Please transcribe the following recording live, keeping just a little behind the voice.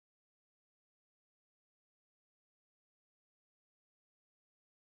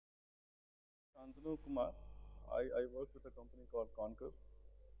Shantanu, Kumar. I work with a company called Concur.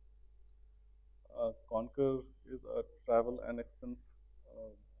 Concur is a travel and expense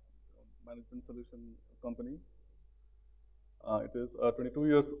uh, management solution company. It is a 22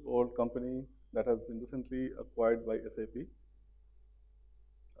 years old company that has been recently acquired by SAP.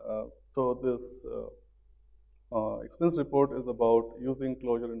 So this expense report is about using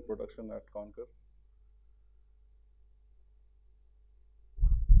Clojure in production at Concur.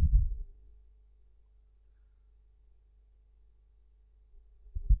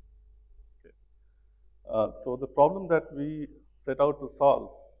 Okay. So the problem that we set out to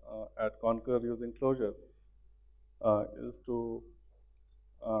solve at Concur using Clojure uh, is to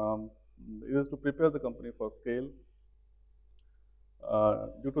um, is to prepare the company for scale.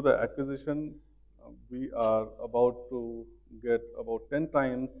 Due to the acquisition, we are about to get about 10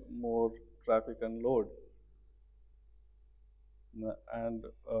 times more traffic and load. And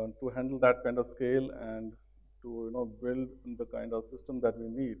to handle that kind of scale and to build the kind of system that we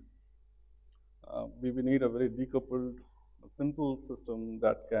need, we need a very decoupled, simple system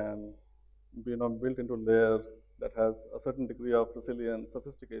that can be built into layers that has a certain degree of resilience,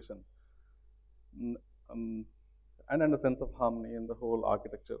 sophistication, mm, um, and a sense of harmony in the whole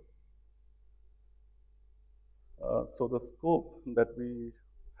architecture. So the scope that we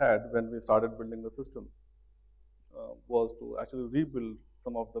had when we started building the system was to actually rebuild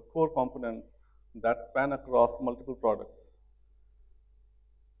some of the core components that span across multiple products.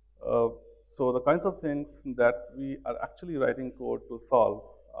 Uh, so the kinds of things that we are actually writing code to solve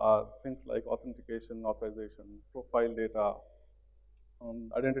are things like authentication, authorization, profile data,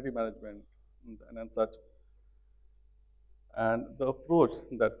 identity management, and such. And the approach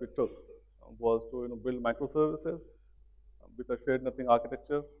that we took was to build microservices with a shared nothing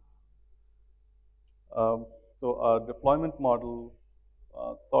architecture. Um, so our deployment model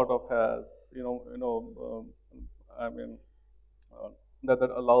sort of has, I mean, uh, that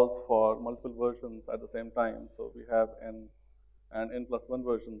allows for multiple versions at the same time. So we have n and n plus one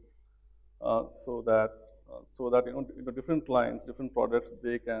versions, so that different clients, different products,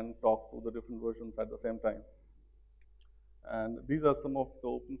 they can talk to the different versions at the same time. And these are some of the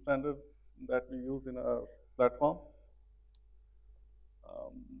open standards that we use in our platform.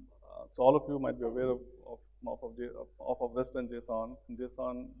 Um, so all of you might be aware of Western JSON.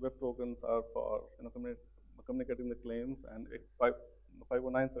 JSON web tokens are for communicating the claims, and X5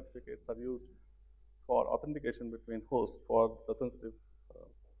 509 certificates are used for authentication between hosts for the sensitive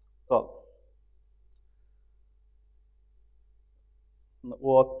calls.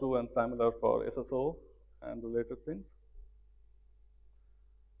 OAuth 2 and SAML for SSO and related things.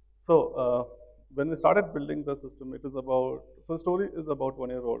 So when we started building the system, it is about, so the story is about 1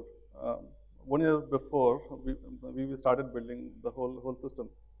 year old. Um, 1 year before, we started building the whole system.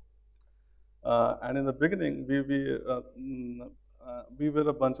 And in the beginning, we were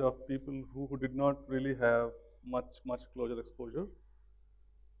a bunch of people who did not really have much Clojure exposure.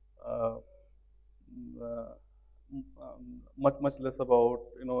 Uh, much less about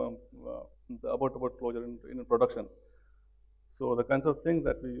about Clojure in production. So the kinds of things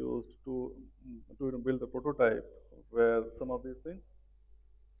that we used to build the prototype were some of these things.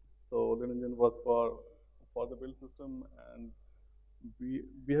 So Lean Engine was for the build system, and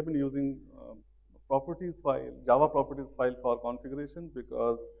we have been using properties file, Java properties file for configuration,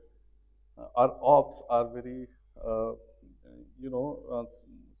 because our ops are very you know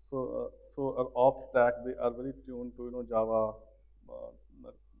so our ops stack, they are very tuned to Java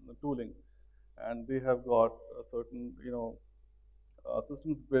tooling, and they have got a certain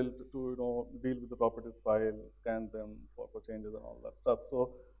systems built to deal with the properties file, scan them for changes and all that stuff.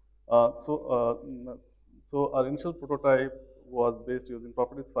 So uh, so uh, mm, so our initial prototype was based using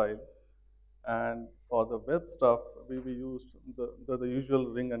properties file, and for the web stuff we used the usual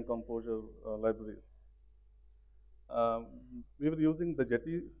Ring and Composure libraries. Um, we were using the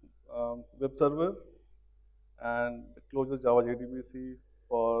Jetty web server and Clojure Java JDBC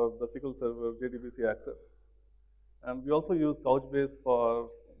for the SQL Server JDBC access. And we also use Couchbase for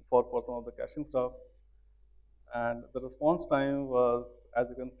some of the caching stuff. And the response time was, as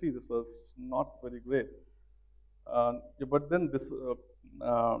you can see, this was not very great. Yeah, but then this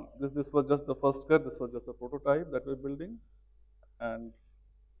was just the first cut. This was just the prototype that we're building, and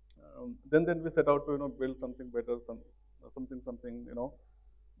then we set out to build something better, something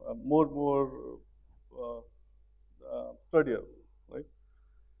more uh, sturdier, right?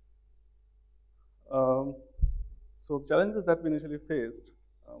 Um, so challenges that we initially faced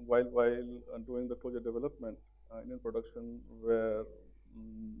while doing the Clojure development in production mm,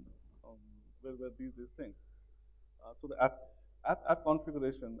 um, were these things. So the app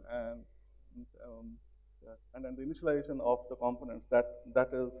configuration and and then the initialization of the components, that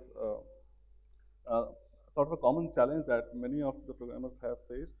is uh, sort of a common challenge that many of the programmers have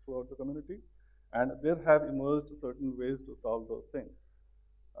faced throughout the community, and there have emerged certain ways to solve those things.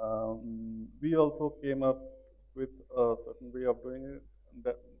 We also came up with a certain way of doing it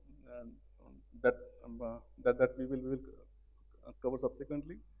that and, that that we will cover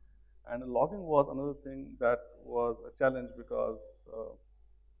subsequently. And logging was another thing that was a challenge because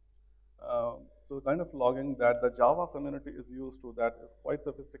so the kind of logging that the Java community is used to, that is quite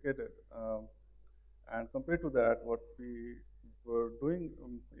sophisticated. And compared to that, what we were doing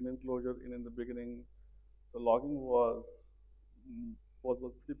in Clojure in the beginning, so logging was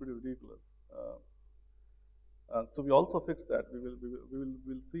pretty ridiculous. So we also fixed that.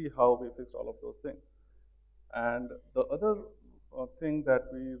 We'll see how we fixed all of those things. And the other thing that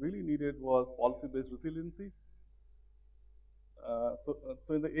we really needed was policy-based resiliency. So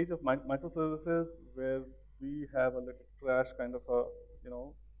in the age of microservices, where we have a little crash kind of a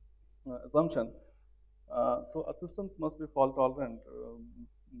assumption, so our systems must be fault tolerant.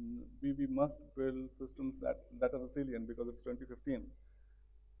 We must build systems that are resilient because it's 2015,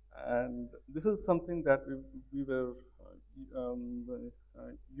 and this is something that we were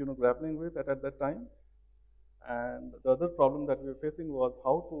grappling with at that time. And the other problem that we were facing was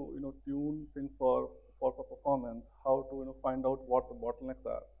how to tune things for performance, how to find out what the bottlenecks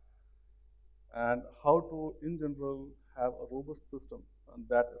are, and how to in general have a robust system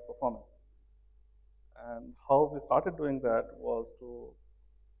that is performing. And how we started doing that was to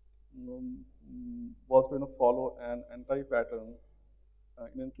follow an anti-pattern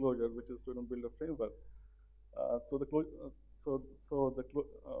in Clojure, which is to build a framework. So the clo- so so the clo-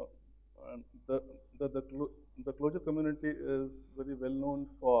 the the Clojure community is very well known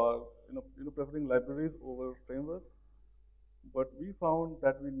for preferring libraries over frameworks, but we found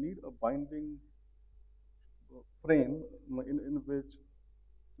that we need a binding frame in which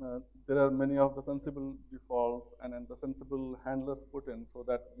there are many of the sensible defaults and the sensible handlers put in, so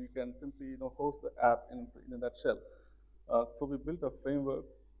that we can simply host the app in that shell. So we built a framework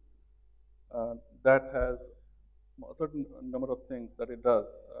that has a certain number of things that it does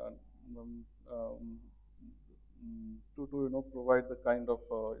um, um, to provide the kind of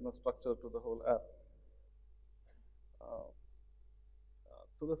structure to the whole app. Uh,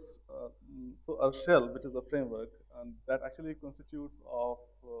 so our shell, which is the framework, that actually constitutes of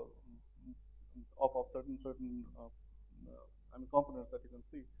certain components that you can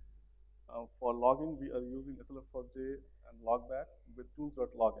see. For logging, we are using SLF4j and logback with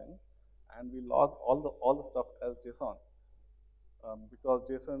tools.logging, and we log all the stuff as JSON, because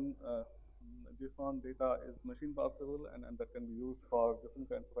JSON data is machine parsable, and that can be used for different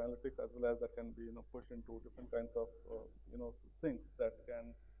kinds of analytics, as well as that can be pushed into different kinds of syncs that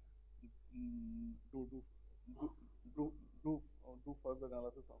can do do do do do further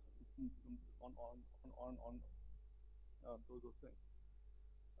analysis of on those things.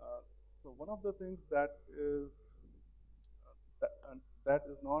 So one of the things that is that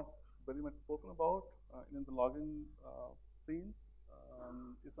is not very much spoken about in the logging scenes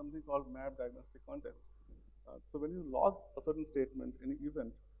is something called map diagnostic context. So when you log a certain statement in an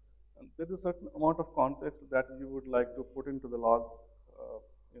event, there is a certain amount of context that you would like to put into the log,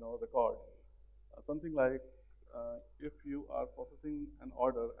 record. Something like if you are processing an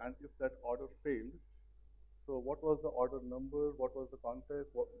order and if that order failed, so what was the order number? What was the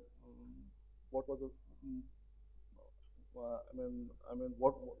context? What was the what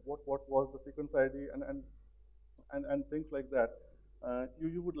was the sequence ID and things like that.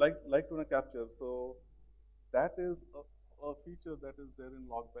 You would like to capture. So that is a feature that is there in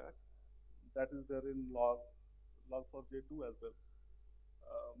logback. That is there in log4j2 as well.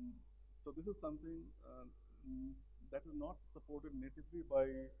 So this is something that is not supported natively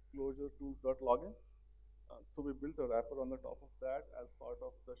by Clojure tools.logging. So we built a wrapper on the top of that as part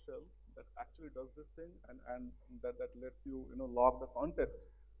of the shell that actually does this thing, and that lets you log the context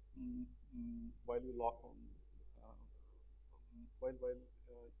while you log while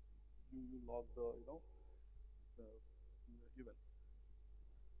you log the event.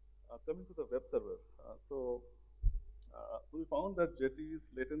 Coming to the web server, so we found that Jetty's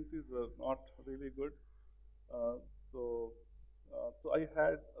latencies were not really good. Uh, so so I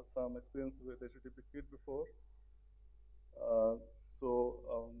had some experience with HTTP Kit before. Uh,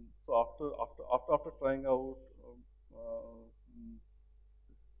 after trying out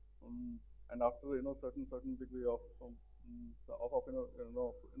and after certain degree of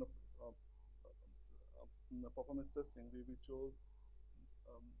performance testing, we chose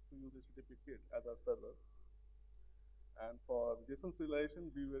to use HTTP Kit as our server. And for JSON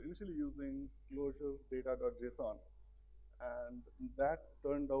serialization, we were initially using Clojure data.json, and that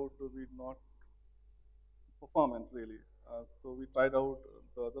turned out to be not performant really. So we tried out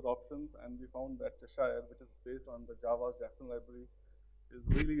the other options, and we found that Cheshire, which is based on the Java's Jackson library, is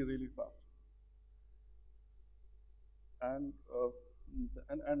really, really fast. And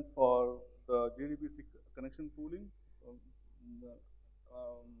and for the JDBC connection pooling,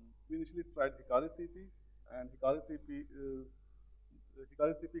 um, we initially tried Hikari CP, and Hikari CP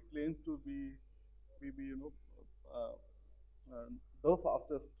claims to be uh, the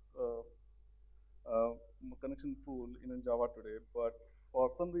fastest connection pool in Java today, but for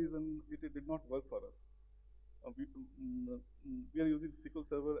some reason it did not work for us. We are using SQL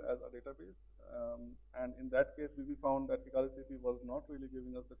Server as a database, and in that case, we found that Hikari CP was not really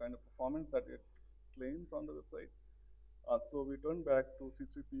giving us the kind of performance that it claims on the website. So we turned back to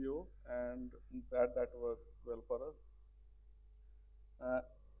C3PO, and that works well for us.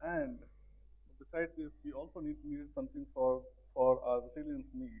 And besides this, we also needed something for our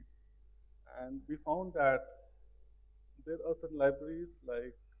resilience needs, and we found that there are certain libraries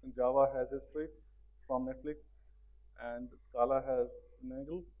like Java has Strix from Netflix, and Scala has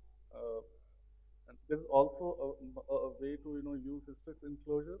Nagel. Uh, and there's also a way to use Strix in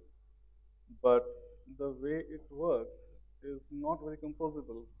Clojure, but the way it works is not very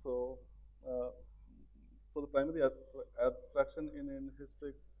composable. Uh, so the primary abstraction in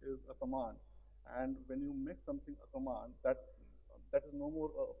Strix is a command, and when you make something a command, that is no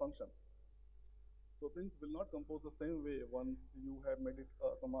more a function. So things will not compose the same way once you have made it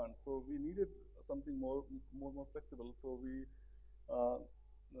a command. So we needed something more flexible. Uh,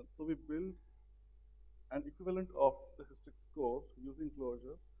 so we built an equivalent of the Strix core using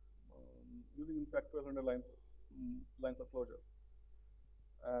Clojure, using in fact 1200 lines of Clojure.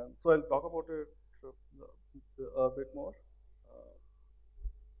 So I'll talk about it a bit more.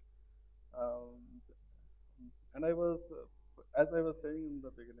 Um, and as I was saying in the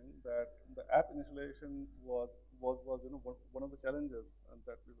beginning, that the app initialization was one of the challenges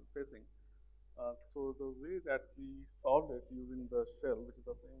that we were facing. So the way that we solved it using the shell, which is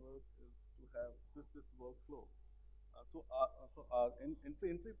a framework, is to have this workflow. So our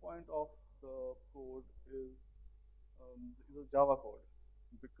entry point of the code is a Java code,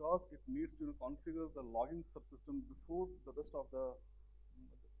 because it needs to configure the logging subsystem before the rest of the,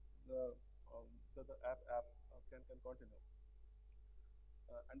 the app can continue.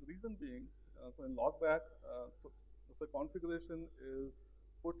 And the reason being, so in logback, so configuration is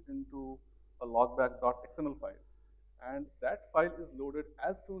put into a logback.xml file, and that file is loaded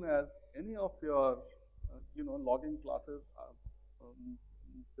as soon as any of your logging classes are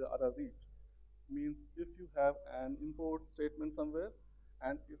reached. Means if you have an import statement somewhere,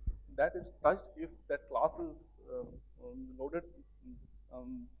 and if that is touched, if that class is loaded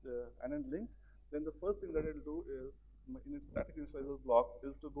and then linked, then the first thing that it will do is, in its static initializer block,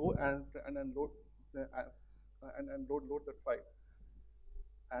 is to go and load load that file.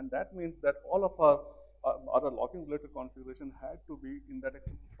 And that means that all of our logging related configuration had to be in that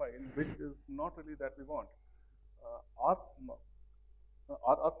XML file, which is not really that we want.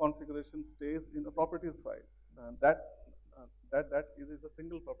 Our configuration stays in a properties file. That is a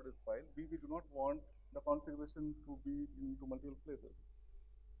single properties file. We do not want the configuration to be into multiple places.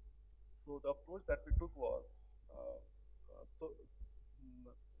 So the approach that we took was, so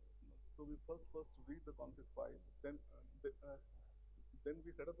we first read the config file, then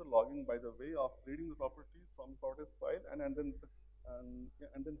we set up the logging by the way of reading the properties from the properties file, and then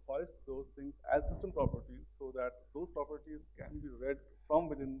hoist those things as system properties, so that those properties can be read from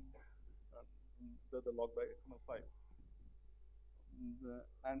within the log by XML file.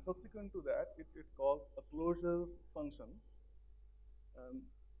 And subsequent to that, it calls a Clojure function.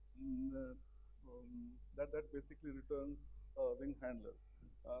 That basically returns a ring handler.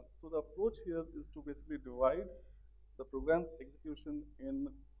 So the approach here is to basically divide the program's execution in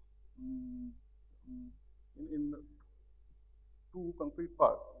two concrete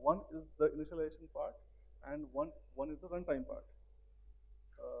parts. One is the initialization part, and one is the runtime part.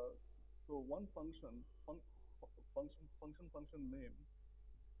 So one function name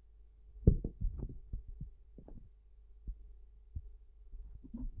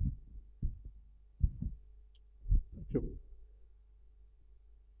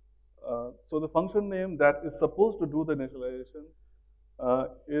so the function name that is supposed to do the initialization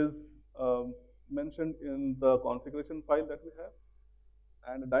is mentioned in the configuration file that we have,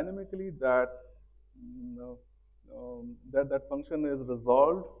 and dynamically that that function is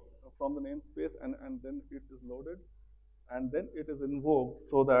resolved from the namespace, and then it is loaded, and then it is invoked,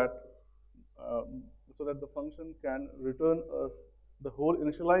 so that so that the function can return us the whole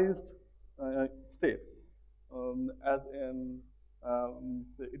initialized state, as in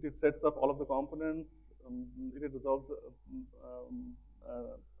it sets up all of the components, it resolves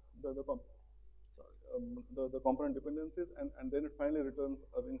the, the component dependencies, and then it finally returns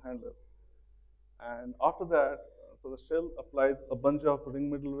a ring handler. And after that, so the shell applies a bunch of ring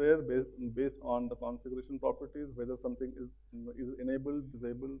middleware based on the configuration properties, whether something is enabled,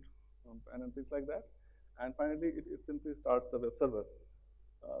 disabled, and things like that. And finally, it simply starts the web server.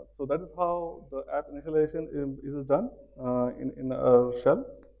 So that is how the app initialization is done in a shell.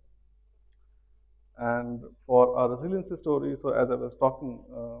 And for our resiliency story, so as I was talking,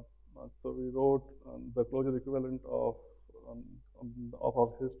 so we wrote the Clojure equivalent um, of our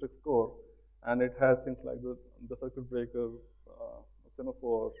Hystrix core, and it has things like the circuit breaker,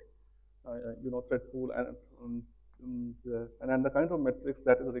 semaphore, thread pool, and the kind of metrics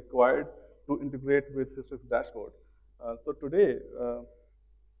that is required to integrate with Hystrix dashboard. So today,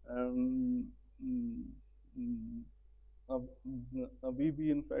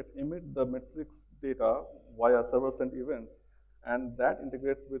 we in fact emit the metrics data via server sent events, and that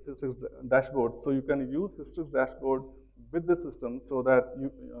integrates with Hystrix dashboard. So you can use Hystrix dashboard with the system so that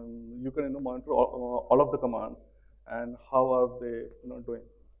you can monitor all of the commands and how are they doing.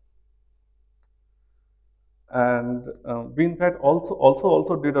 And we in fact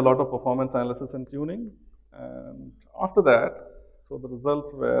also did a lot of performance analysis and tuning. And after that, so the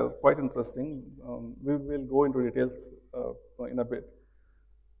results were quite interesting. We will go into details in a bit.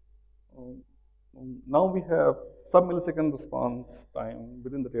 Now we have sub-millisecond response time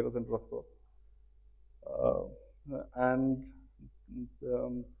within the data center, of course. And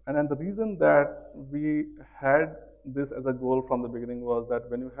the reason that we had this as a goal from the beginning was that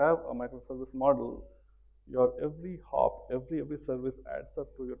when you have a microservice model, your every hop, every service adds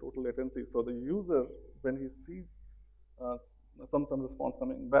up to your total latency. So the user, when he sees some response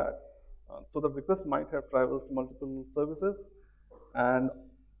coming back, so the request might have traversed multiple services, and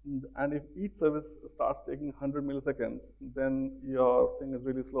if each service starts taking 100 milliseconds, then your thing is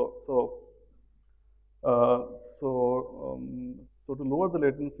really slow. So to lower the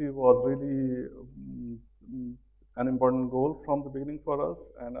latency was really an important goal from the beginning for us,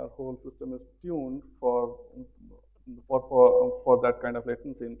 and our whole system is tuned for that kind of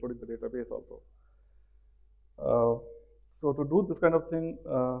latency, including the database also. So to do this kind of thing,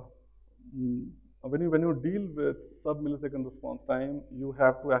 when you deal with sub-millisecond response time, you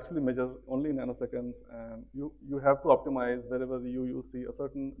have to actually measure only nanoseconds, and you have to optimize wherever you see a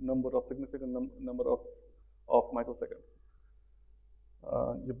certain significant number of microseconds,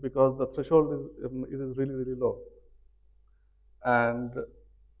 because the threshold is really low. And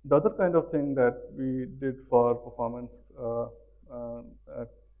the other kind of thing that we did for performance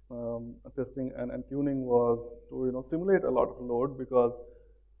testing and tuning was to simulate a lot of load, because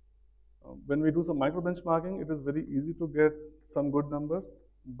when we do some micro benchmarking, it is very easy to get some good numbers.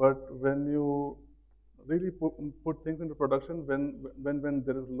 But when you really put things into production, when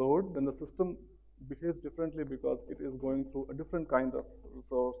there is load, then the system behaves differently because it is going through a different kind of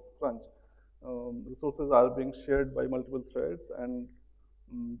resource crunch. Resources are being shared by multiple threads, and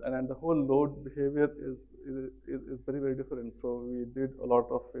the whole load behavior is very different. So we did a lot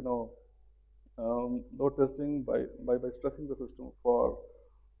of load testing by stressing the system for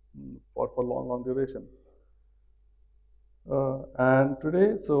long duration. And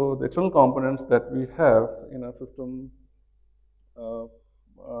today, so the external components that we have in a system, the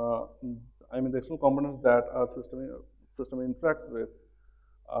external components that our system interacts with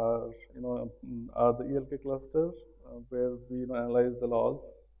are the ELK cluster, where we analyze the logs,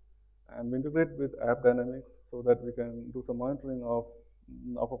 and we integrate with App Dynamics so that we can do some monitoring of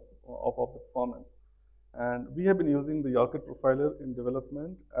the performance. And we have been using the Yarkit profiler in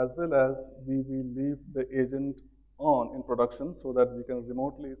development, as well as we leave the agent on in production so that we can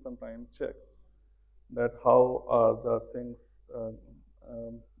remotely sometimes check that how are the things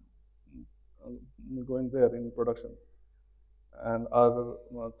going there in production. And our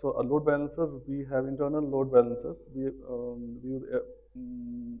load balancer, we have internal load balancers. We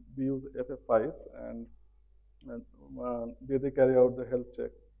use FF5s, and they carry out the health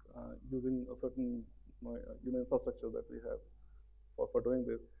check using a certain infrastructure that we have for doing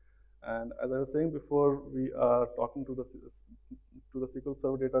this. And as I was saying before, we are talking to the SQL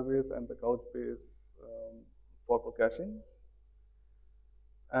Server database and the Couchbase for caching.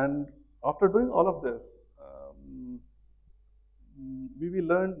 And after doing all of this, we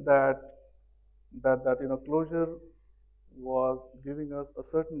learned that Clojure was giving us a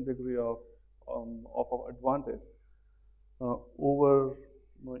certain degree of advantage over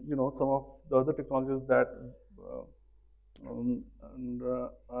some of the other technologies that uh, um, and, uh,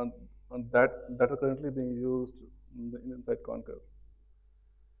 and, and that are currently being used inside Concur.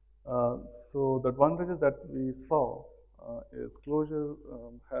 So the advantages that we saw is Clojure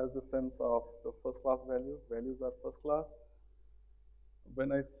has the sense of the first class values. Values are first class.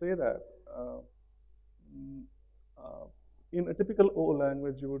 When I say that, mm, uh, in a typical O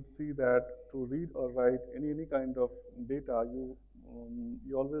language, you would see that to read or write any kind of data, you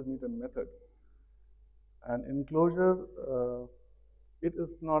always need a method. And in Clojure, it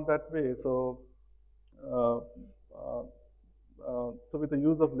is not that way. So, uh, uh, so with the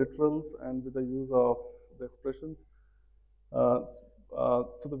use of literals and with the use of the expressions, uh,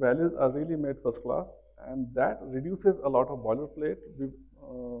 so the values are really made first class, and that reduces a lot of boilerplate.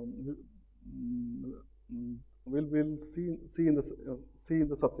 We'll see in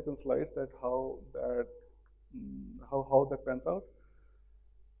the subsequent slides that how that pans out.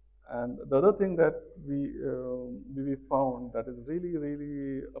 And the other thing that we found that is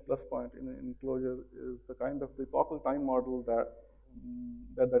really a plus point in Clojure is the kind of the epochal time model that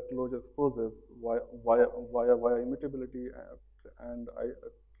Clojure exposes via immutability and I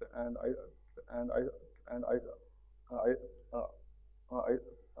and I and I and I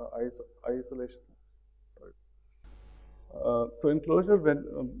isolation. Sorry. So in Clojure, when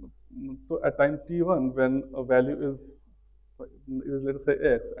so at time t1 when a value is let us say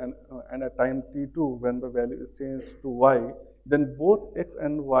x, and at time t2 when the value is changed to y, then both x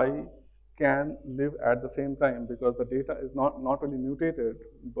and y can live at the same time because the data is not only mutated,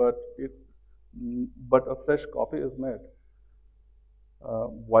 but a fresh copy is made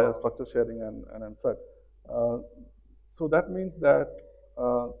via structure sharing and such. So that means that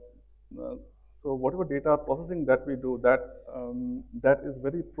so whatever data processing that we do, that is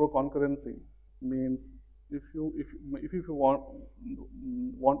very pro concurrency. Means if you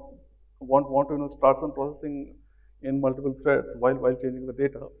want to start some processing in multiple threads while changing the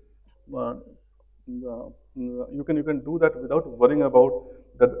data, you can do that without worrying about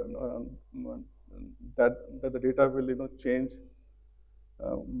that that the data will change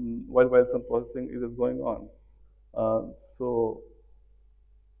while some processing is going on. So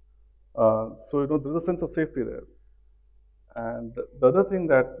there's a sense of safety there. And the other thing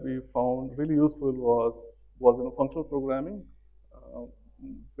that we found really useful was functional programming,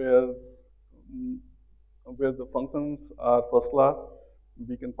 where the functions are first class.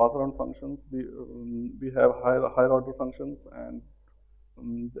 We can pass around functions. We have higher order functions and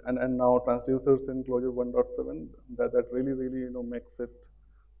now transducers in Clojure 1.7 that really makes it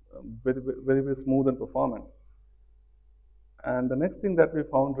very smooth and performant. And the next thing that we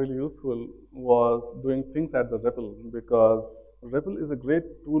found really useful was doing things at the REPL, because REPL is a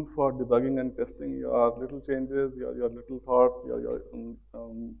great tool for debugging and testing your little changes, your little thoughts,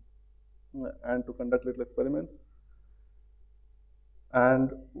 and to conduct little experiments.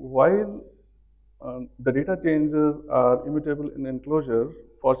 And while the data changes are immutable in Clojure,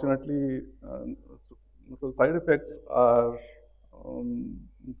 fortunately, so side effects are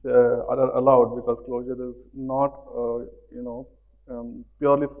allowed because Clojure is not,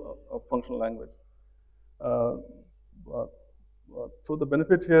 purely a functional language. So the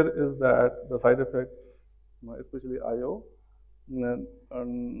benefit here is that the side effects, especially I/O, and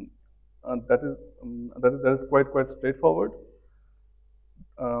that is quite straightforward.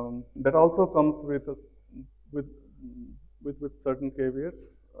 That also comes with certain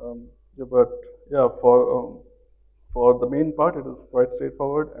caveats, but yeah, for the main part, it is quite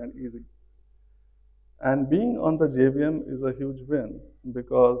straightforward and easy. And being on the JVM is a huge win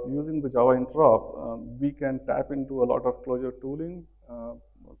because using the Java interop, we can tap into a lot of Clojure tooling.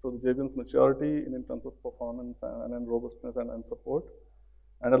 So the JVM's maturity in terms of performance and robustness and support,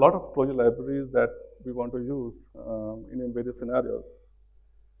 and a lot of Clojure libraries that we want to use in various scenarios.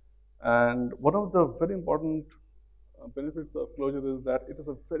 And one of the very important benefits of Clojure is that it is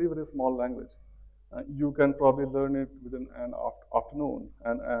a very small language. You can probably learn it within an afternoon,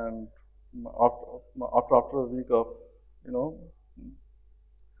 and after a week of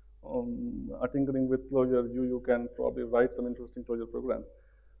tinkering with Clojure, you can probably write some interesting Clojure programs.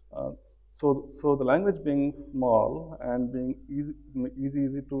 So the language being small and being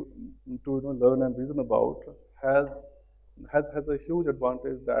easy to learn and reason about has a huge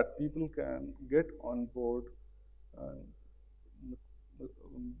advantage that people can get on board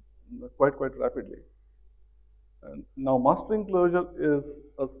quite rapidly. And now mastering Clojure is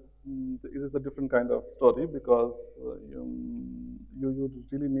a different kind of story because you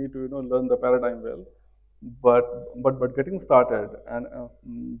really need to learn the paradigm well, but getting started and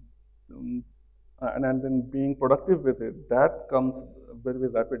then being productive with it, that comes very,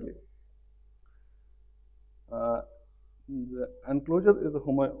 very rapidly. And Clojure is a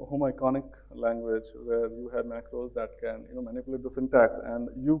homoiconic language where you have macros that can manipulate the syntax, and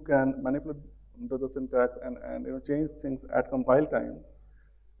you can manipulate the syntax and change things at compile time,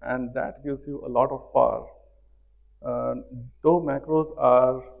 and that gives you a lot of power. Uh, though macros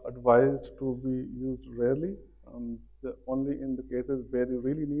are advised to be used rarely, only in the cases where you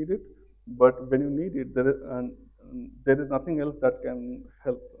really need it. But when you need it, there is nothing else that can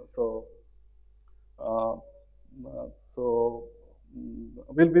help. Uh, so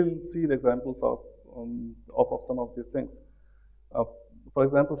we'll see the examples of some of these things. Uh, for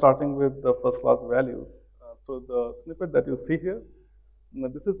example, starting with the first class values. So the snippet that you see here,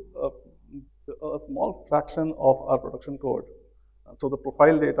 this is a small fraction of our production code. So the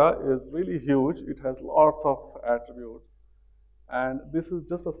profile data is really huge. It has lots of attributes, and this is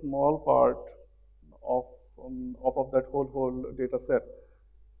just a small part of that whole data set.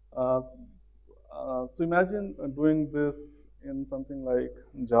 Uh, so imagine doing this in something like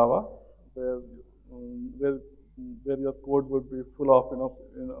Java, where where where your code would be full of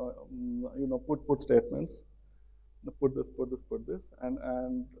put statements, put this, and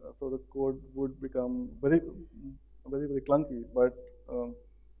so the code would become very clunky. But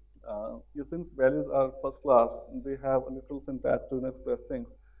since values are first class, they have a literal syntax to express things.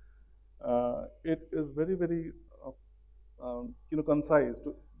 It is very concise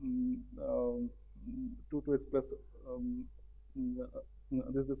to express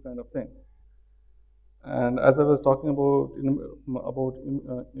this kind of thing. And as I was talking about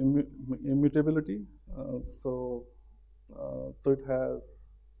immutability, so it has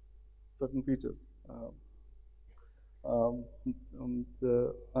certain features and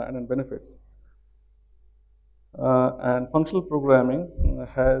benefits. And functional programming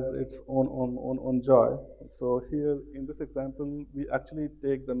has its own joy. So here in this example, we actually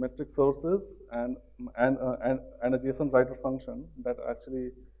take the metric sources and a JSON writer function that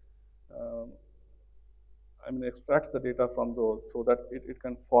actually extracts the data from those, so that it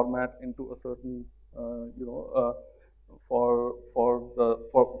can format into a certain for the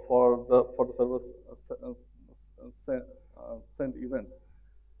server's send events.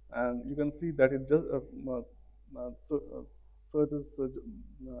 And you can see that it just so it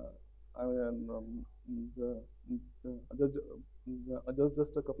is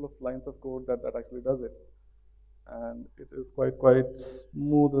just a couple of lines of code that actually does it, and it is quite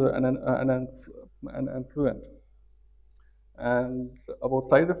smooth and fluent. And about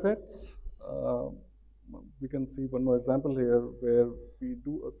side effects, we can see one more example here where we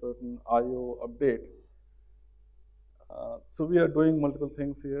do a certain I/O update. So we are doing multiple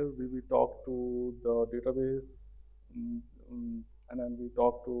things here. We talk to the database, and then we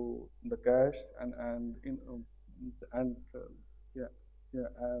talk to the cache, and in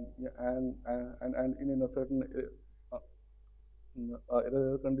a certain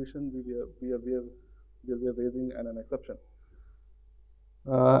error condition, we are raising an exception.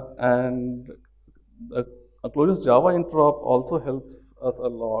 And Clojure's Java interop also helps us a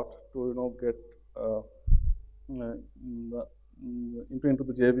lot to get into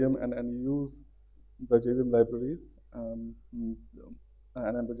the JVM and use the JVM libraries and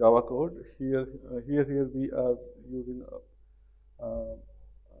the Java code. Here we are using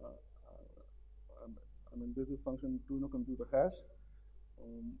this function to compute a hash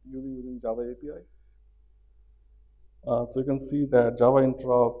using Java API. So you can see that Java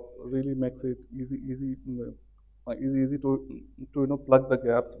interop really makes it easy to plug the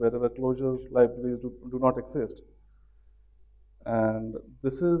gaps wherever Clojure libraries do not exist. And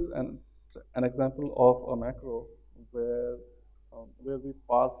this is an example of a macro where we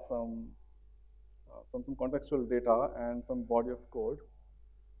pass some contextual data and some body of code,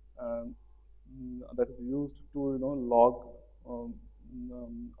 and that is used to log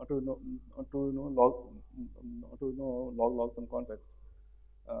log some context.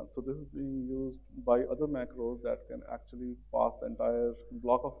 So this is being used by other macros that can actually pass the entire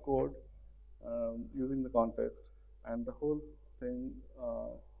block of code using the context, and the whole thing.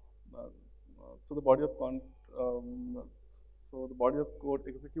 So the body of code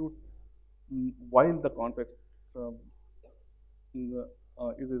executes while the context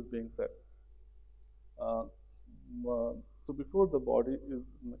is being set. So before the body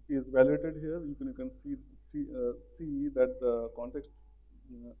is validated here, you can see that the context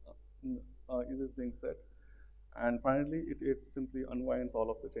is being set, and finally it simply unwinds all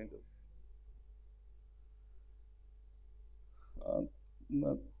of the changes.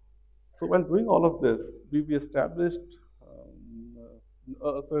 So while doing all of this, we established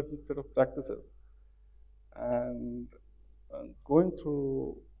a certain set of practices, and going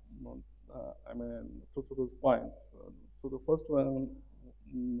through, through those points. So the first one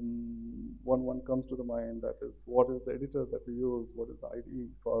comes to the mind, that is, what is the editor that we use? What is the IDE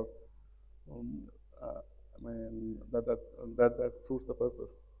for? Um, that suits the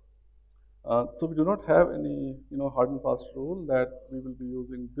purpose. So we do not have any, hard and fast rule that we will be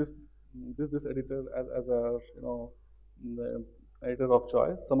using this editor as our, the editor of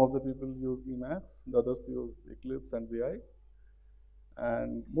choice. Some of the people use Emacs, the others use Eclipse and VI,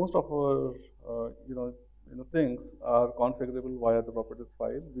 and most of our, things are configurable via the properties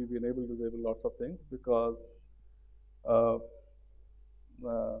file. We enable, disable lots of things because uh,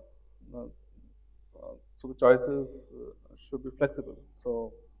 uh, uh, so the choices should be flexible.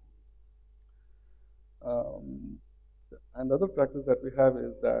 So. Um, and the other practice that we have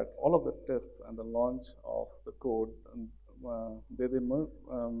is that all of the tests and the launch of the code, they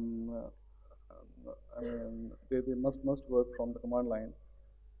must work from the command line.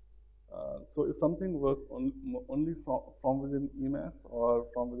 So if something works only from within Emacs or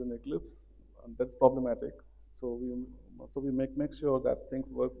from within Eclipse, that's problematic. So we make sure that things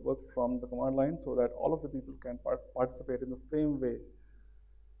work from the command line, so that all of the people can participate in the same way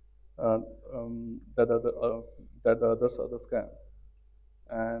uh, that the others can.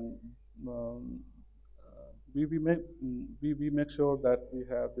 And um, we make sure that we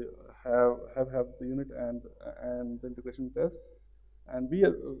have the unit and the integration tests, and we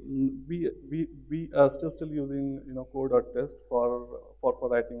are still using, code.test for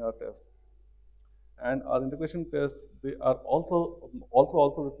writing our tests. And our integration tests, they are also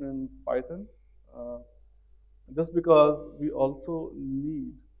written in Python, uh, just because we also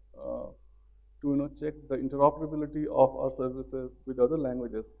need uh, to, check the interoperability of our services with other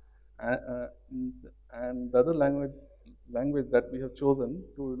languages, and, and the other language that we have chosen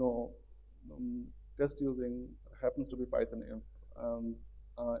to, test using happens to be Python, um,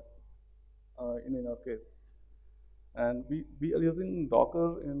 uh, in our case. And we are using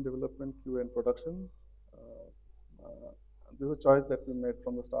Docker in development, QA, and production. This is a choice that we made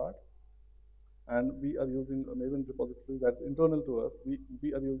from the start. And we are using a Maven repository that's internal to us. We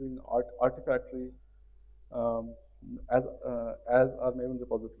are using Artifactory um, as our Maven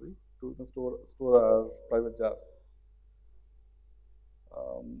repository to store our private jars.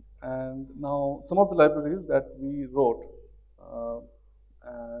 And now some of the libraries that we wrote, uh,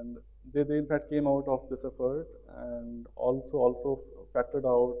 and they in fact came out of this effort, and also factored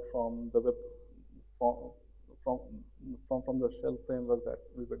out from the web from from the shell framework that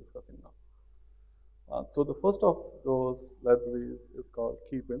we were discussing now. So the first of those libraries is called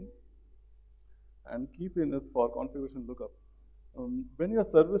Keepin, and Keepin is for configuration lookup. When your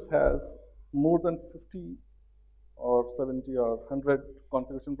service has more than 50 or 70 or 100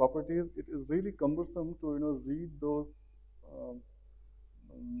 configuration properties, it is really cumbersome to, read those um,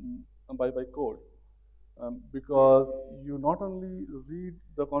 by code, because you not only read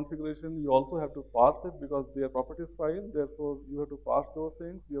the configuration, you also have to parse it, because they are properties file. Therefore, you have to parse those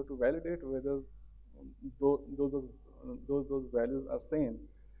things. You have to validate whether those values are same,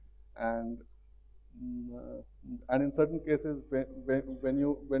 and and in certain cases, when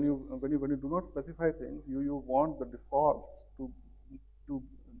you do not specify things, you want the defaults to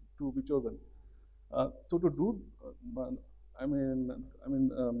be chosen. So to do, I mean,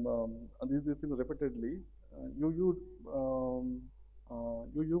 these things repeatedly, you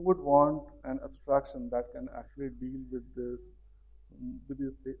would want an abstraction that can actually deal with this, with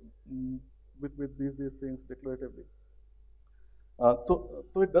these, with these things declaratively.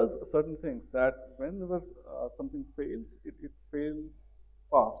 So it does certain things that whenever something fails, it fails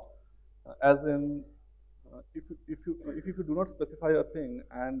fast. As in, if you do not specify a thing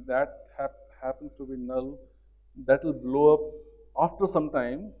and that happens to be null, that will blow up after some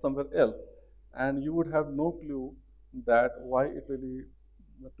time somewhere else, and you would have no clue that why it really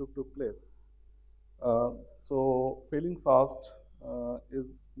took place. So failing fast is,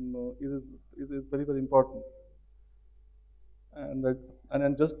 is very important. And and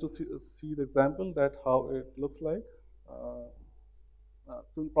then just to see the example that how it looks like. Uh,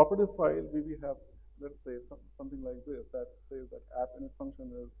 so in properties file, we have, let's say, something like this that says that app init function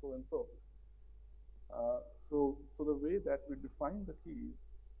is so and so. So the way that we define the keys,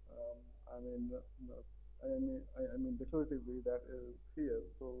 um, I mean, declaratively, that is here.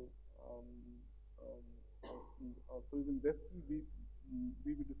 So so using def key,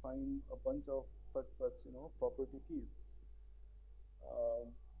 we define a bunch of such property keys. Um,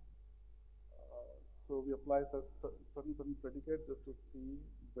 so we apply certain predicates just to see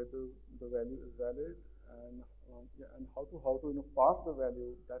whether the value is valid, and yeah, and how to parse the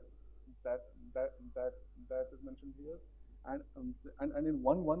value that that is mentioned here. And in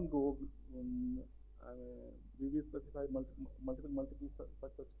one go, we specify multiple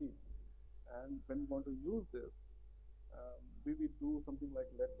such keys. And when we want to use this, we will do something like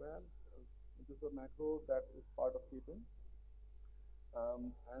letval. This is a macro that is part of keeping,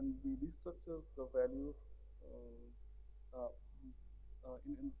 and we restructure the values uh, uh,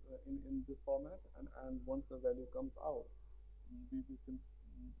 in this format, and once the value comes out, we, we, sim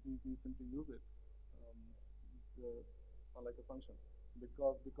we simply use it like a function,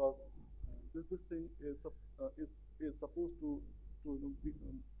 because this thing is supposed to be,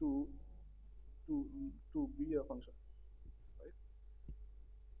 to be a function, right?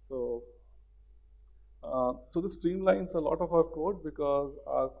 So so this streamlines a lot of our code, because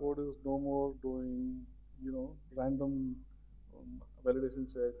our code is no more doing, random validation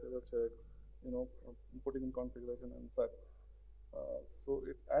checks, error checks, putting in configuration and such. So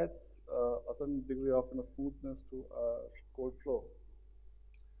it adds a certain degree of smoothness to our code flow.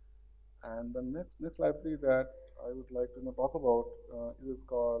 And the next library that I would like to talk about is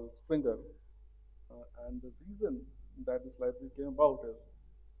called Springer. And the reason that this library came about is,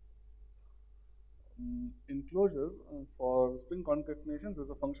 in Clojure, for string concatenation, there's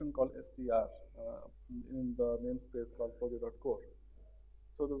a function called str in the namespace called clojure.core.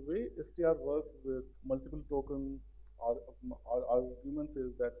 So the way str works with multiple token arguments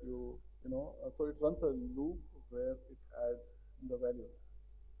is that so it runs a loop where it adds the values.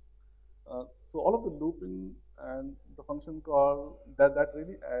 So all of the looping and the function call that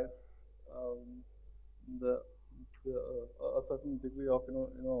really adds um, the, a certain degree of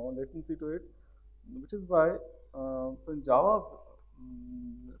latency to it, which is why so in Java,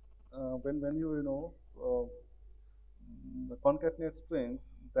 when concatenate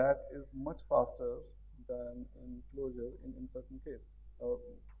strings, that is much faster than in Clojure in certain case,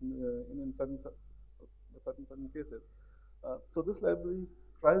 in certain cases. So this library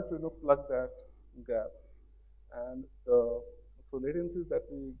tries to plug that gap, and so latencies that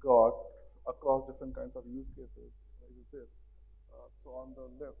we got across different kinds of use cases is this. So on the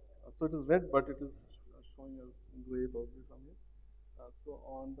left, so it is red, but it is showing us gray probably from here. So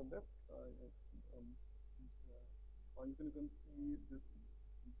on the left, you can see this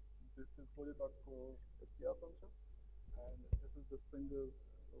is clojure.core str function, and this is the Springer's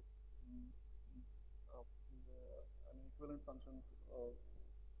an equivalent function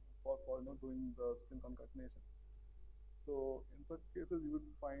for doing the string concatenation. So in such cases, you would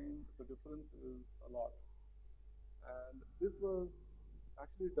find the difference is a lot. And this was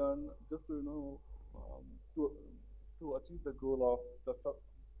actually done just to um, to to achieve the goal of the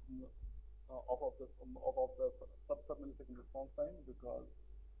of the sub millisecond response time, because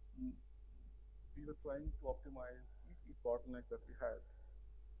mm, we were trying to optimize each bottleneck that we had.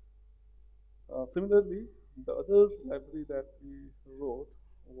 Similarly, the other library that we wrote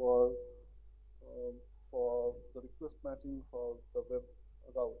was um, for the request matching for the web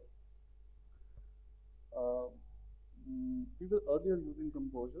routes. Um, we were earlier using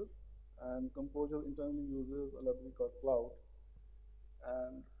Composure, and Composure internally uses a library called Cloud.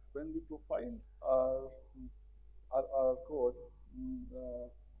 And when we profiled our code,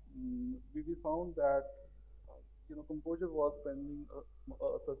 we found that Composure was spending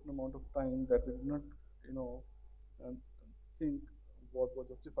a certain amount of time that we did not you know um, think was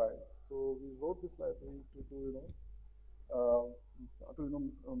justified. So we wrote this library uh,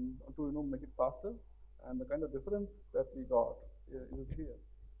 to make it faster, and the kind of difference that we got is here.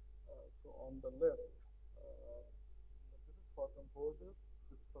 So on the left, this is for Composure,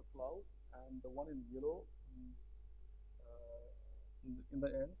 this is for Cloud, and the one in yellow, uh, in the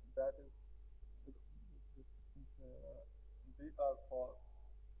end, that is they are for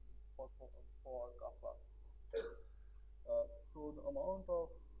Kafka. So the amount of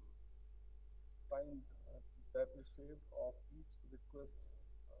time that we saved of each request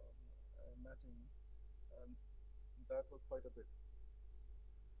matching, um, that was quite a bit.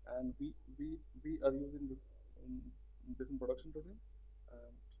 And we are using this in production today.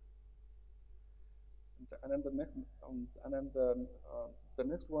 And, and then the next the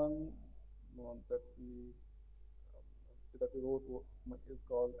next one that we wrote is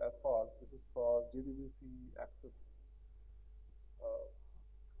called Asphalt. This is for JDBC access uh,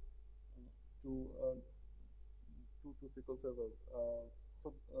 to to SQL Server.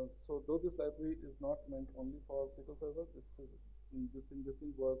 So though this library is not meant only for SQL Server, this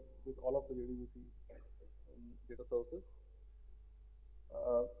thing works with all of the JDBC data sources.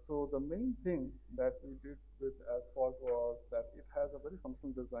 So the main thing that we did with Asphalt was that it has a very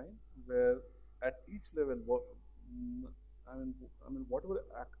functional design, where at each level, I mean, whatever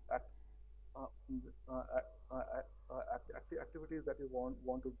activities that you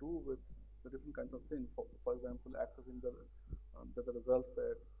want to do with the different kinds of things. For example, accessing the result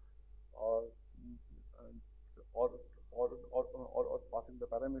set, or mm, and- or or passing the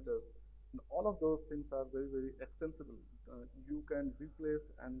parameters. And all of those things are very extensible. You can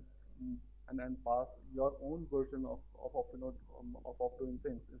replace mm, and pass your own version of of doing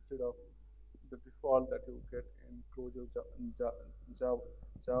things instead of the default that you get in Clojure, Java,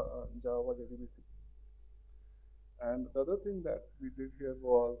 Java JDBC. And the other thing that we did here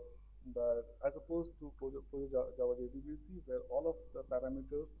was that, as opposed to Clojure Java JDBC, where all of the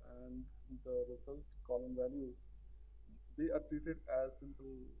parameters and the result column values, they are treated as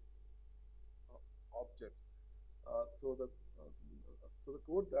simple objects. So the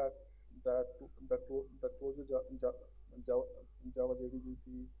code that that Clojure Java, Java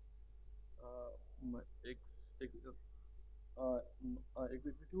JDBC uh,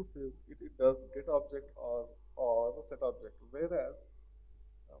 executes is, it does get object or set object. Whereas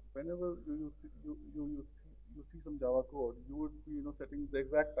whenever you see some Java code, you would be setting the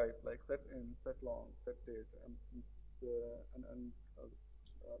exact type, like set in, set long, set date, and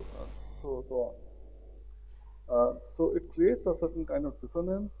so on. So it creates a certain kind of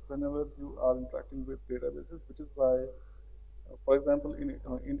dissonance whenever you are interacting with databases, which is why, for example,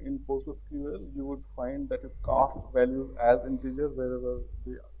 in PostgreSQL, you would find that you cast values as integer wherever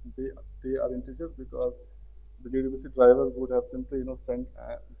they, they are integers, because the JDBC driver would have simply sent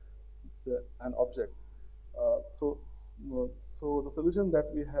an object. Uh, so uh, so the solution that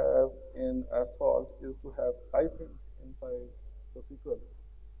we have in Asphalt is to have typing inside the SQL.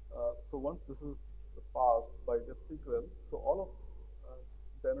 So once this is passed by the SQL, so all of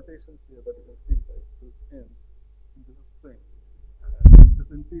the annotations here that you can see, like this in, this is string, and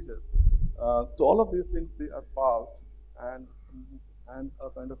this integer. So all of these things, they are passed, and a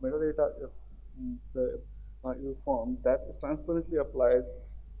kind of metadata is formed that is transparently applied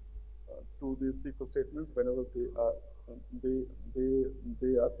to these SQL statements whenever they they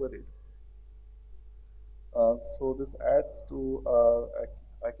they are queried. So this adds to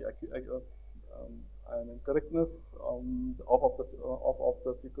I mean correctness of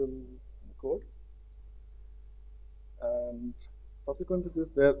the SQL code. And subsequent to this,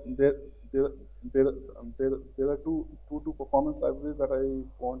 there there there are two performance libraries that I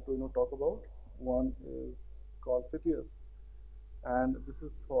want to talk about. One is called CTS, and this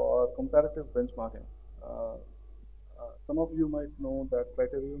is for comparative benchmarking. Uh, some of you might know that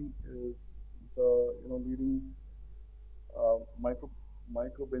Criterion is the leading uh, micro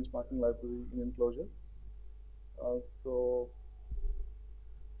micro benchmarking library in Enclosure. So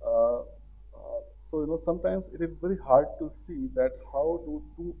uh, sometimes it is very hard to see that how do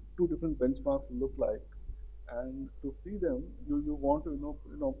two different benchmarks look like, and to see them, you want to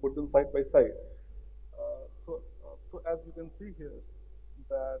put them side by side. So as you can see here,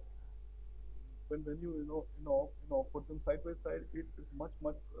 that when you put them side by side, it is much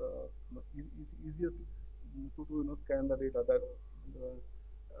easier to scan the data that uh,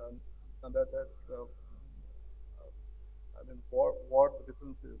 and that I mean, what the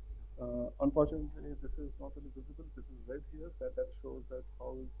difference is. Unfortunately, this is not really visible. This is red here. That shows that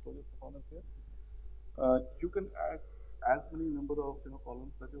how is storage performance here. You can add as many number of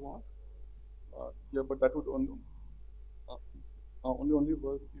columns that you want. Yeah, but that would uh, only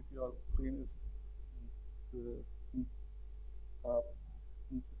work if your screen uh,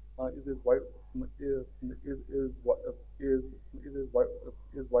 is wide is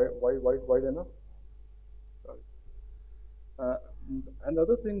is wide wide enough. Sorry. Uh,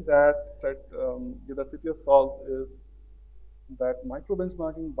 Another thing that CTS solves is that micro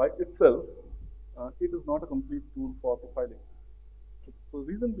benchmarking by itself, it is not a complete tool for profiling. So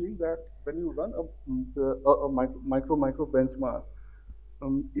reason being that when you run micro benchmark,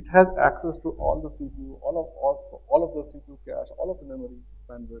 it has access to all the CPU, all of the CPU cache, all of the memory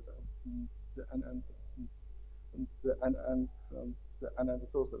bandwidth, and and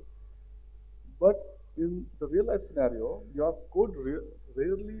resources. But in the real life scenario, your code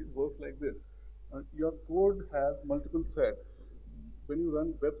rarely works like this. Your code has multiple threads. When you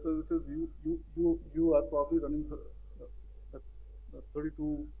run web services, you are probably running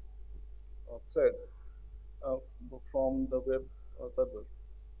 32 threads uh, from the web server,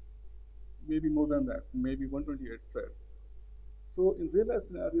 maybe more than that, maybe 128 threads. So in real life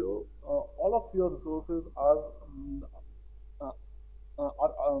scenario, all of your resources uh,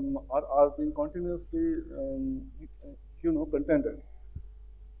 are being continuously contended.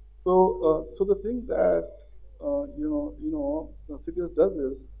 So the thing that CTS does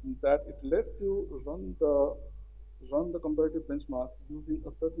is that it lets you run the run the comparative benchmarks using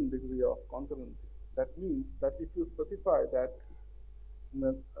a certain degree of concurrency. That means that if you specify that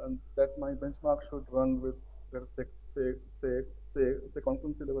my benchmark should run with, let's say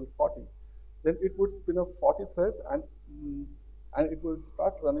concurrency level 40, then it would spin up 40 threads, and it would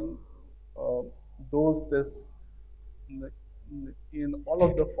start running uh, those tests in all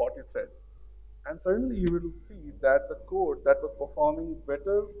of the 40 threads. And suddenly you will see that the code that was performing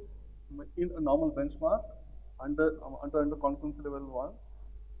better in a normal benchmark under concurrency level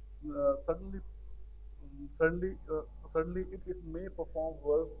 1, suddenly suddenly it may perform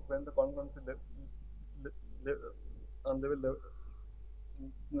worse when the concurrency le- le-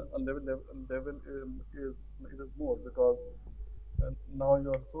 level is more, because now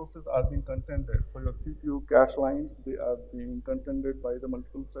your resources are being contended. So your CPU cache lines, they are being contended by the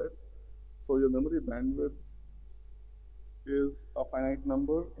multiple threads. So your memory bandwidth is a finite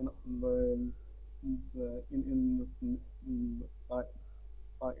number uh, in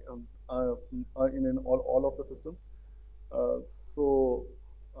all of the systems. Uh, so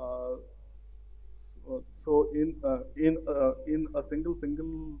uh, in a single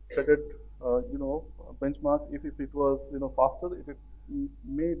threaded benchmark, if it was faster, it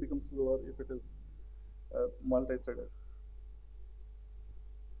may become slower if it is multi-threaded.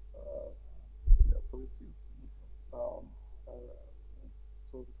 Uh, yeah, so we see. Um, uh,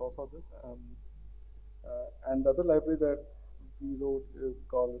 so we saw this. And the other library that we wrote is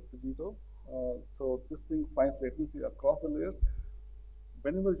called Clojure. So this thing finds latency across the layers.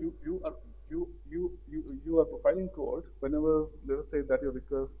 Whenever you are profiling code, whenever, let us say that your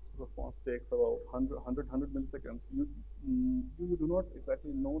request response takes about 100 milliseconds, you do not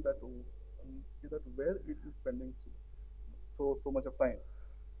exactly know that where it is spending so much of time.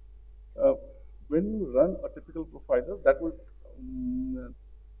 Uh, when you run a typical profiler, um,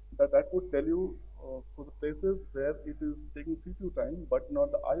 that would tell you for the places where it is taking CPU time but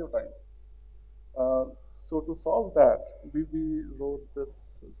not the IO time. So to solve that, we wrote this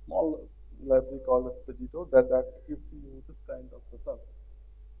small library called as Pagito that gives you this kind of result.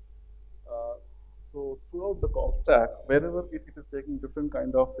 Uh, so throughout the call stack, wherever it is taking different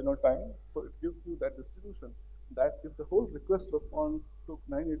kind of time, so it gives you that distribution. That if the whole request response took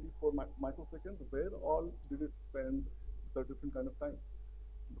 984 microseconds, where all did it spend the different kind of time?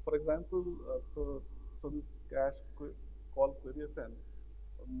 For example, so this cache called query FN,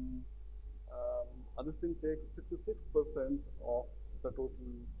 um, this thing takes 66% of the total,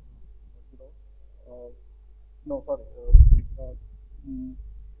 you know, no, sorry, mm,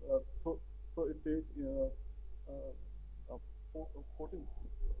 so it takes uh, 14,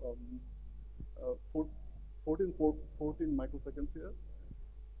 um, uh, 14 microseconds here,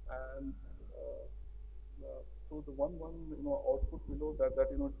 and so the one output below that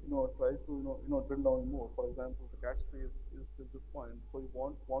tries to drill down more. For example, the cache space is till this point, so you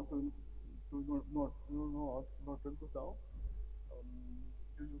want to drill this down. Um,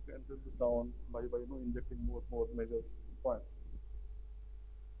 you can drill this down by injecting more major points.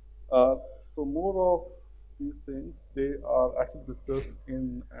 Uh, so more of these things, they are actually discussed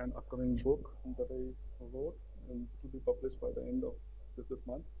in an upcoming book that I wrote, and this will be published by the end of this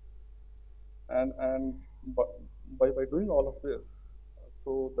month. And by doing all of this,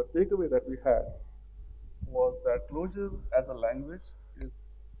 so the takeaway that we had was that Clojure as a language is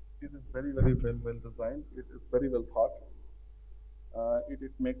it is very well designed. It is very well thought.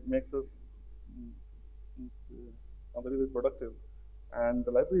 Makes us mm, very productive. And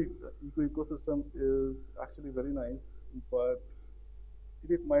the library ecosystem is actually very nice, but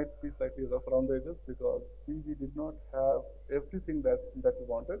it might be slightly rough around the edges because we did not have everything that we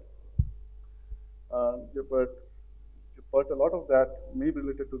wanted. Yeah, but a lot of that may be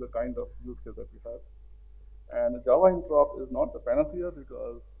related to the kind of use case that we have. And Java interop is not the panacea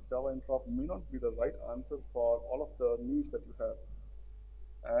because Java interop may not be the right answer for all of the needs that you have.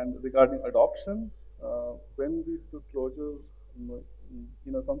 And regarding adoption, when we took Clojure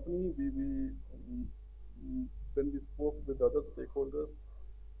in a company, when we spoke with other stakeholders,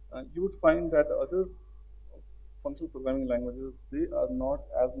 you would find that other functional programming languages, they are not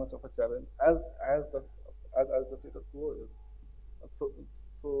as much of a challenge as the as the status quo is. So,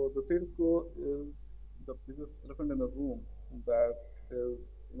 so the status quo is the biggest elephant in the room. That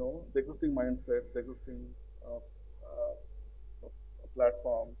is, the existing mindset, the existing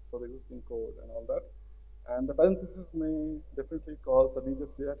platforms, so the existing code and all that. And the parentheses may definitely cause a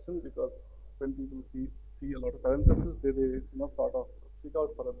knee-jerk reaction because when people see a lot of parentheses, they sort of freak out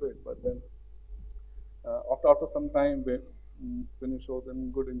for a bit. But then after some time, when you show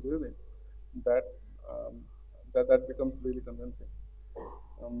them good engineering, that that becomes really convincing.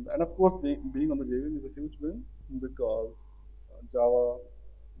 And of course, being on the JVM is a huge win because Java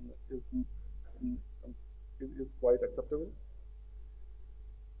is, mm, um, is quite acceptable.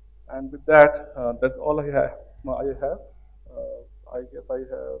 And with that, that's all I have. I guess I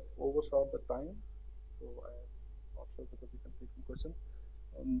have overshot the time, so I'm not sure whether we can take some questions.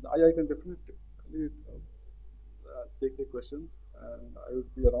 I can definitely take questions, and I will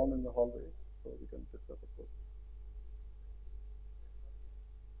be around in the hallway, so we can discuss, of course.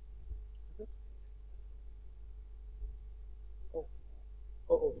 Is it?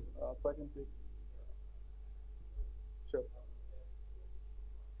 Oh, so I can take. Sure.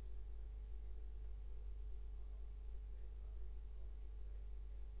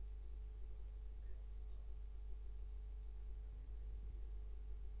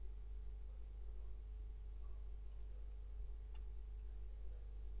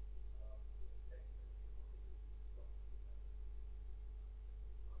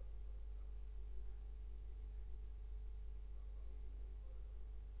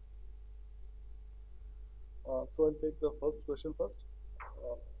 So I'll take the first question first.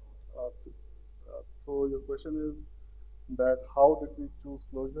 Uh, so your question is that how did we choose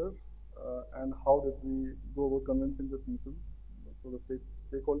Clojure, and how did we go about convincing the people, so the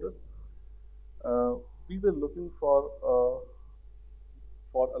stakeholders. Uh, we were looking for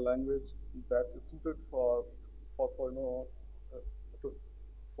a language that is suited for uh, to,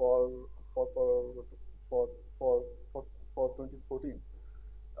 for for for for for for, for 2014.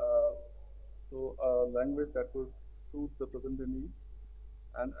 Uh, so a language that would suit the present day needs,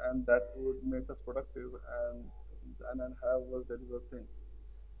 and that would make us productive and have us deliver things.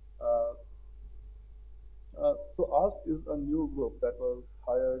 Uh, so ours is a new group that was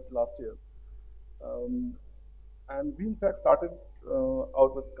hired last year. Um, and we in fact started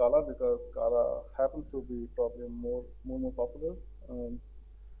out with Scala because Scala happens to be probably more popular.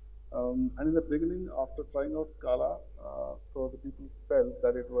 Um, and in the beginning, after trying out Scala, so the people felt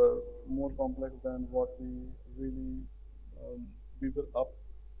that it was more complex than what we really um, we were up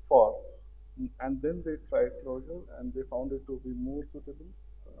for. And then they tried Clojure, and they found it to be more suitable.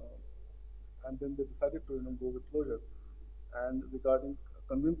 Uh, and then they decided to go with Clojure. And regarding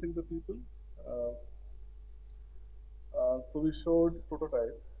convincing the people, uh, so we showed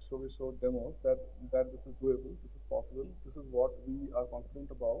prototypes, so we showed demos that this is doable, this is possible, this is what we are confident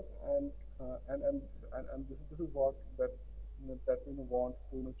about, and this is what that we want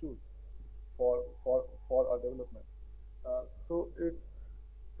to choose for our development. So it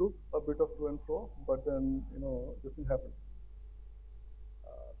took a bit of to and fro, but then this thing happened.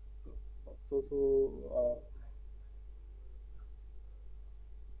 Uh, so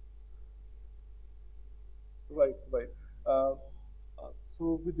right, right. Uh,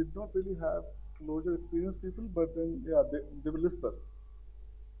 so we did not really have closure experienced people, but then yeah, they were listeners.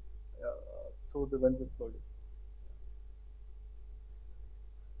 So they went with closure.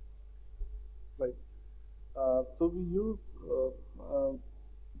 Right. So uh, uh,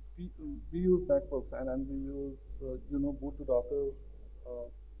 we, we use MacBooks, and we use boot to Docker uh,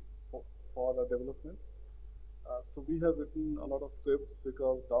 for our development. So we have written a lot of scripts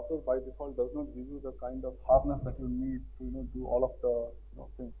because Docker by default does not give you the kind of harness that you need to do all of the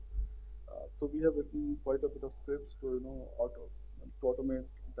things. So we have written quite a bit of scripts to to automate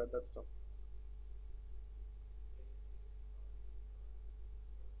that stuff.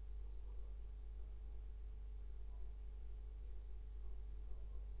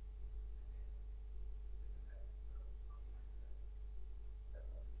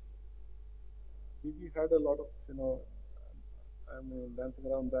 We had a lot of I mean dancing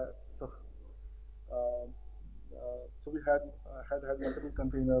around that. Um, so we had multiple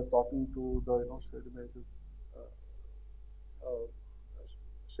containers talking to the shared images, uh, uh,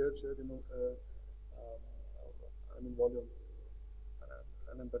 shared um, I mean volumes,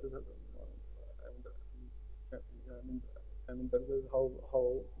 and then that is and I mean that is how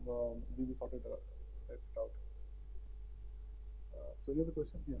we sorted it out. So any other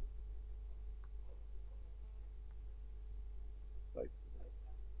question? Yeah, right.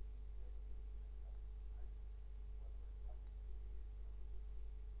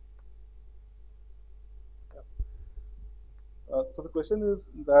 Yeah. So the question is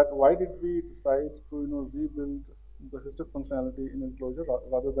that why did we decide to rebuild the Hystrix functionality in Clojure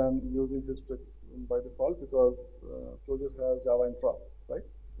rather than using Hystrix by default because Clojure has Java infra, right?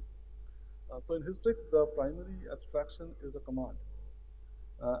 So in Hystrix, the primary abstraction is a command,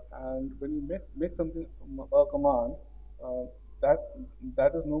 and when you make something a command, that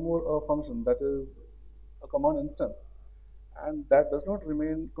that is no more a function. That is a command instance, and that does not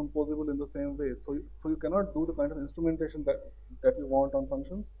remain composable in the same way. So you cannot do the kind of instrumentation that you want on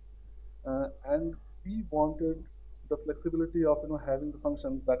functions. And we wanted the flexibility of having the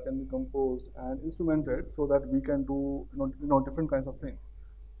functions that can be composed and instrumented so that we can do different kinds of things.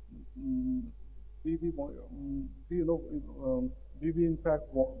 Mm, we want we we in fact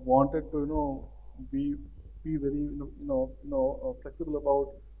wanted to be very flexible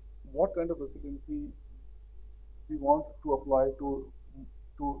about what kind of resiliency we want to apply to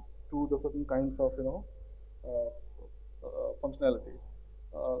the certain kinds of uh, functionality.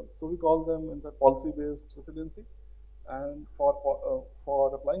 So we call them in fact policy-based resiliency. And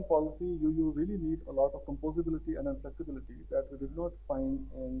for applying policy, you really need a lot of composability and flexibility that we did not find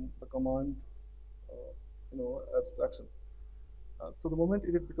in the command abstraction. So the moment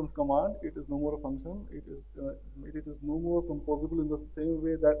it becomes command, it is no more a function. It is no more composable in the same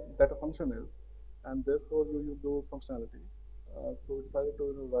way that a function is, and therefore you use those functionality. So we decided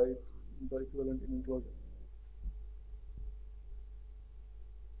to write the equivalent in Clojure.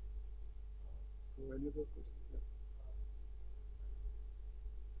 So any other questions?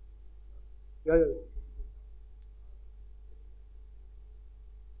 Yeah, yeah, yeah.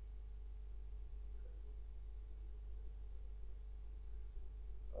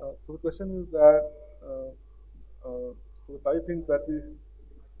 So the question is that so the five things that we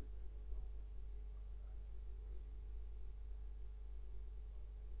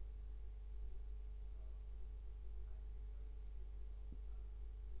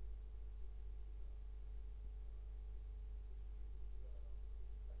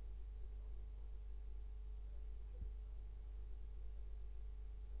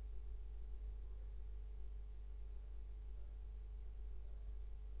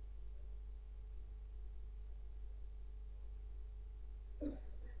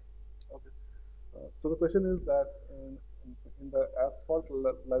okay. So the question is that in the asphalt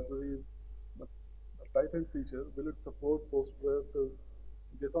libraries, the, the Titan feature, will it support Postgres'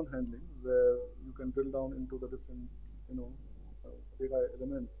 JSON handling, where you can drill down into the different, data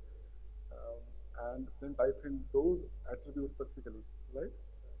elements, and then type in those attributes specifically, right?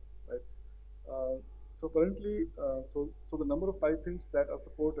 Right. So currently, so the number of type hints that are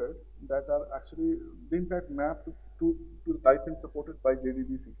supported that are actually in fact mapped to the type hints supported by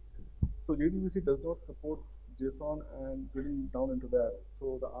JDBC. So JDBC does not support JSON and drilling down into that.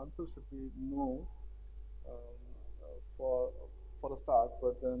 So the answer should be no for a start.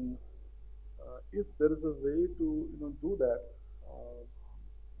 But then, if there is a way to do that, uh,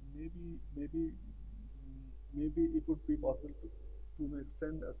 maybe it would be possible to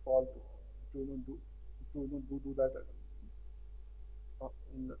extend asphalt to do that uh,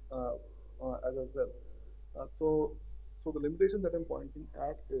 as well. So the limitation that I'm pointing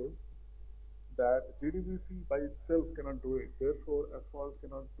at is that JDBC by itself cannot do it. Therefore, Asphalt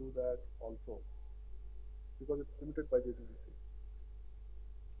cannot do that also because it's limited by JDBC.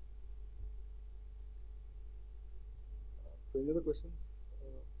 So any other questions?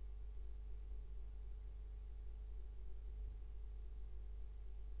 Uh,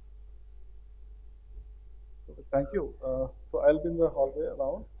 so thank you. So I'll be in the hallway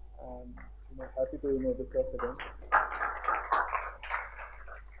around and happy to discuss again.